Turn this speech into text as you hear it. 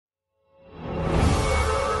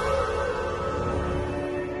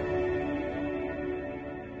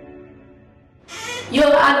You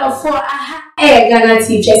are for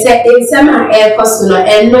GhanaTube. Just say in summer air personal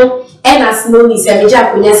and no, and as no is a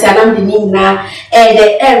job when you say I'm the Nina and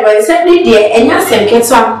the air certainly dear and you say get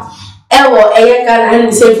some. Ewo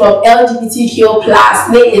Ghana say from LGBTQ plus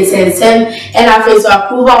ladies and same and after so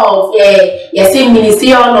approval of say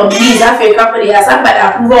ministry on these African company has somebody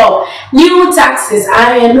approval of new taxes.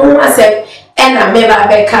 I know myself and I remember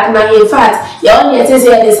back now in fact you only say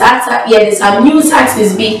there's some new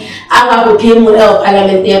taxes be I will pay more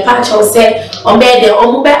parliament the patch or say on bed the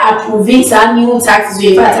approve some new taxes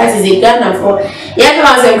in fact taxes in Ghana for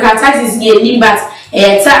taxes here but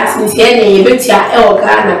tax in here you bet ya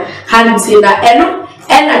Ghana hand say that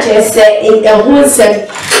and I just say in a whole set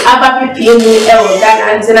about PPM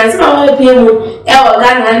Ghana and I saw PPM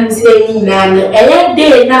Ghana and say nan a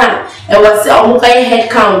day now it was on head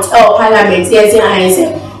count or parliament yes I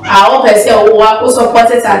say I hope I say who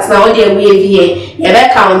supported tax now they wave here you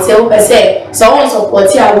count say someone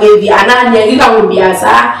support your wave and I will be as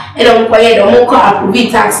and I'm quiet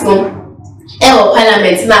approve tax no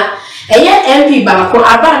parliament now MP back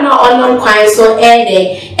about now on quite so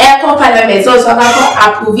air parliament also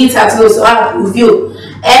approve it at also approve you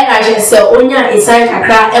and I just say onya is like a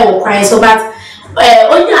crack quite so but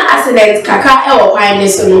onya accident kaka quite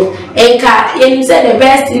so no and you said the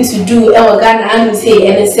best thing to do Ghana and say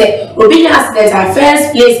and say opinion accident at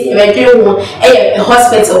first place a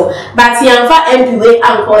hospital but you have MP way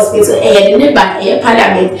and hospital the neighbor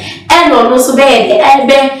parliament and also be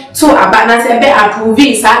to abana say be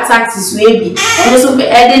approve taxes we be and also be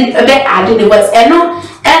adding the words and no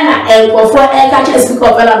and for catch speak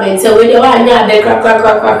of parliament say we dey wan nya the crack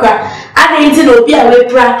and ain't no be away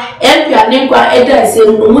pra MP and kwa address say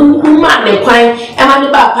man the kwan e ma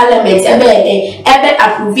ba parliament ebe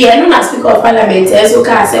approve and no speak of parliament so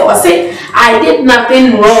can say I did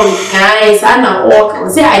nothing wrong and say na work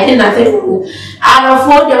say I did nothing wrong and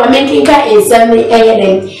for they were making ka in assembly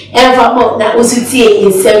and for more na usutie in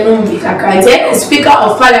assembly kaka the speaker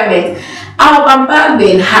of parliament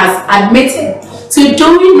Bagbin has admitted to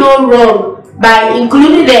doing no wrong by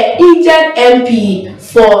including the injured MP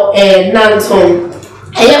for Nanton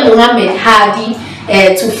Mohammed Hadi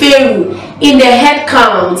to Pharaoh in the head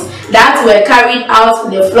count that were carried out on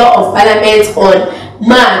the floor of parliament on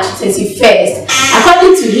March 31st.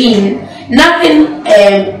 According to him, nothing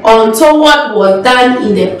untoward was done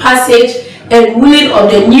in the passage and ruling of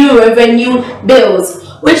the new revenue bills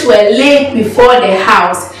which were laid before the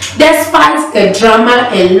House, despite the drama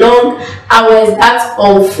and long hours that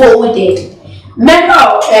unfolded.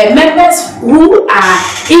 Members who are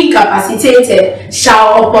incapacitated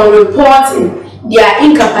shall, upon reporting their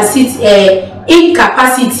incapacity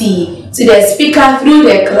to the speaker through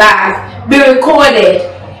the clerk, be recorded.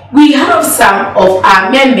 We have some of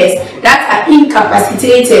our members that are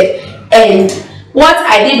incapacitated, and what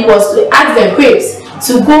I did was to ask the whips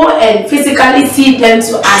to go and physically see them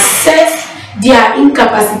to assess their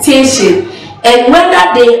incapacitation and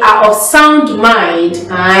whether they are of sound mind.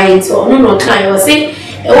 So no kind of say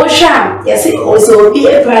yes also be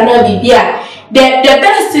a partner the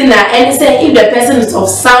best thing and say if the person is of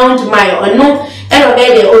sound mind or no and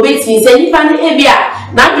obey the obey me say if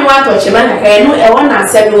now you want to touch man I know I want to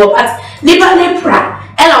accept you but nipa pra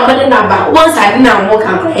and I'm number once I didn't know more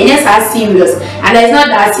and yes I serious and it's not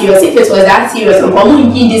that serious. If it was that serious I'm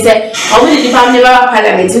going to say I'm going to defend the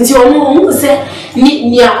parliament until you say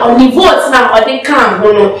near on the votes now or they can't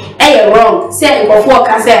wrong say before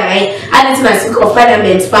can say I didn't speak of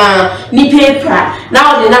parliament ni paper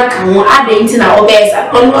now they not come add the internet or best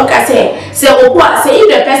on what I say if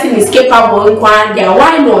the person is capable why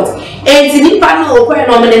not and the panel open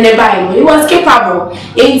normally never he was capable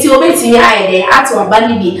until betting I at to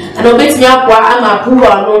abandon and obey me up I'm approve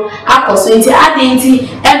no so into adding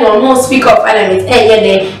and no speak of parliament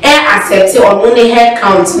accept or only head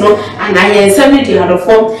count no and I send the other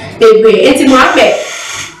form baby it's Mohammed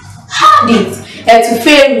Hadi to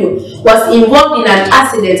Pharaoh was involved in an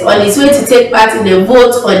accident on his way to take part in a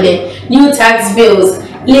vote on the new tax bills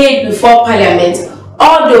laid before parliament.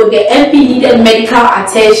 Although the MP needed medical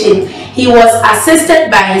attention, he was assisted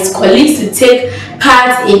by his colleagues to take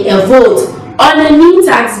part in a vote on the new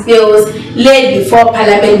tax bills laid before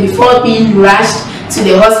parliament before being rushed to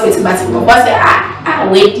the hospital. But he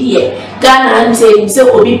was wait here. Ghana and say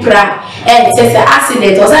so obi pra and says the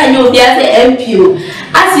accident was I know there's the MP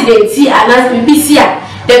accident here and as BBC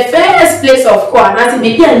the first place of call and as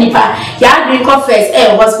the nipa ya drink first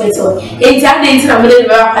hospital in the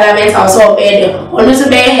parliament also bed on also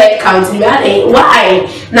be head count why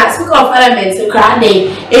now speak of parliament to cry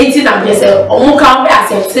anything I'm just say omo can be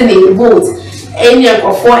accepting the vote any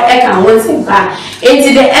before Eka once in back.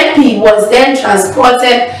 Until the MP was then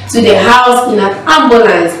transported to the house in an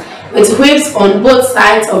ambulance with whips on both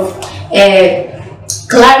sides of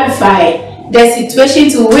clarify the situation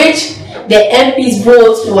to which the MP's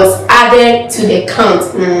vote was added to the count.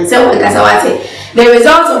 So the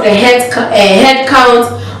result of the head count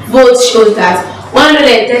vote shows that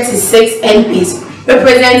 136 MPs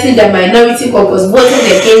representing the minority caucus voted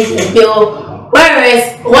against the bill,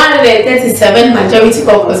 whereas 137 majority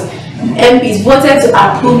caucus MPs voted to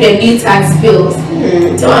approve the new tax bills.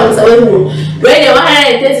 When the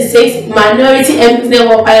 136 minority MPs in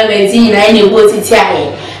parliament in voted.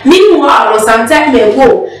 Meanwhile, some time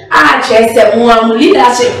ago, I said more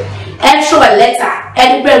leadership extra letter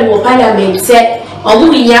and the parliament said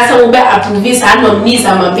Omuinyasa will be approved this and nominees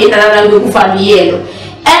and my baby and go for the year.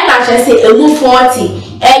 And I shall say a move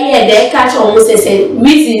 40 and they catch almost a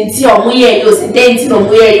reason to Omuya use and then to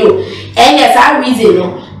Omuya you. And yes, I reason.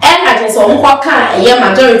 And I just a year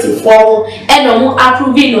majority for and no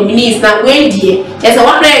approving nominees now when dear. There's a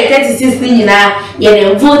 136 thing in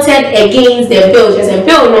voted against the bill. Just a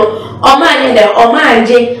bill no. Oman the Oman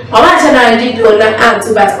J. Oman did not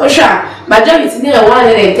answer, but Osha majority near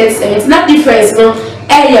 137. It's not difference no.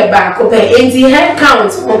 Area back open 80 head count.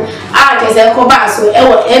 Just a cobasso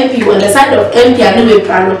MP on the side of MP and no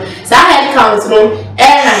plano. So I head count no. And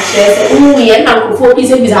I said, and now 4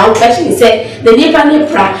 pieces without question said the Nipa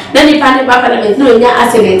Nipra, the Nipa Parliament no in your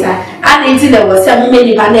accident. And indeed there was some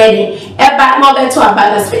many panel. A back mobile to a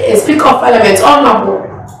balance speaker of parliament honorable.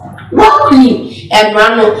 What me and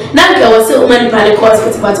Rano, now there was so many panic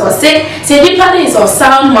hospital, but was said, Nipa is of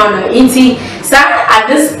sound manner. Indeed, sir, at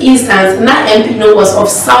this instance, now MP no was of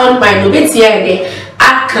sound mind. No bit here,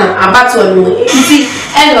 I can about one. Indeed,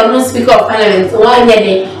 and no speaker of parliament, 1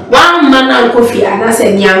 year, 1 man and coffee, and I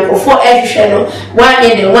said, Yanko, 4 every channel, 1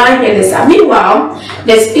 year, 1 year. Meanwhile,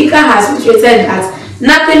 the speaker has stated that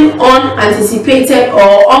nothing unanticipated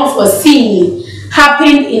or unforeseen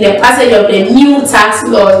happened in the passage of the new tax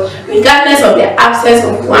laws, regardless of the absence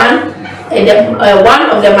of one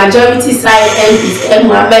of the majority side MPs,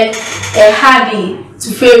 Mohammed Hadi,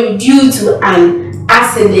 to fail due to an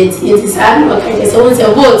accident. It is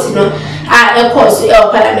a vote, you know. Of course,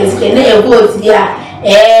 parliament can vote there.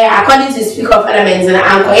 According to Speaker of Parliament, and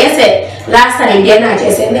Uncle, yes, last time again, I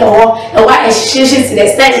just said, what association to the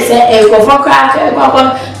state said, go for crack,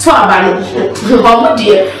 to Abano,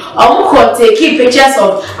 dear. I take pictures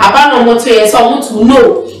of Abano Moto, someone to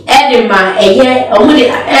know, Edema, a year, only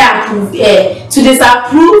to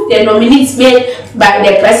disapprove the nominees made by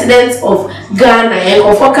the president of Ghana and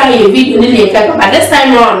of a video in the but this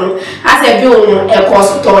time around, as a bill, a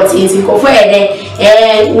cost authorities, and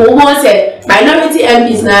said minority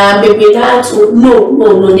MPs now, baby,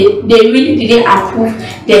 no, they really didn't approve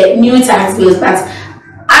the new tax bills, but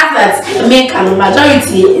as that make a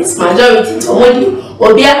majority is majority to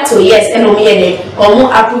or be up to yes and or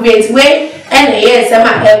more approve it way. And yes, I'm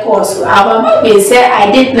a course. Our may say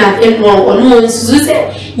I did nothing wrong or no,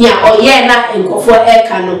 Susan, yeah, or yeah, not and go for a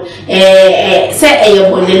canoe. Say a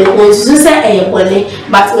bonnet, or Susan a bonnet,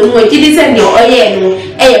 but when we did send your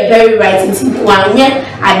a very right in 1 year,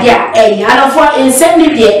 I dear, a yard for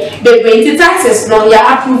insanity, the rate taxes, no, you're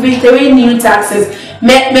approving 3 new taxes.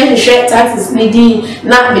 Men share taxes needing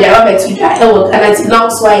not be the rubber to that and now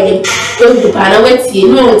swine the panel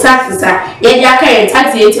no taxes are yet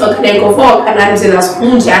tax or go for and as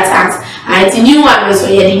tax and the new one so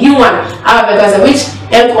the new one because of which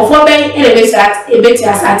and for in a bit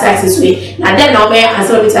as taxes way and then no bear and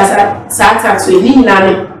so it as tax we need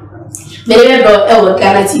none. Maybe about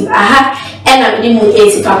GhanaTube. And I'm doing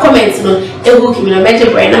 80 comments no a book in a better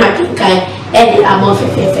brain. I'm and the amount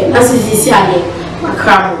of fair. That's this year.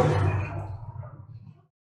 Macron.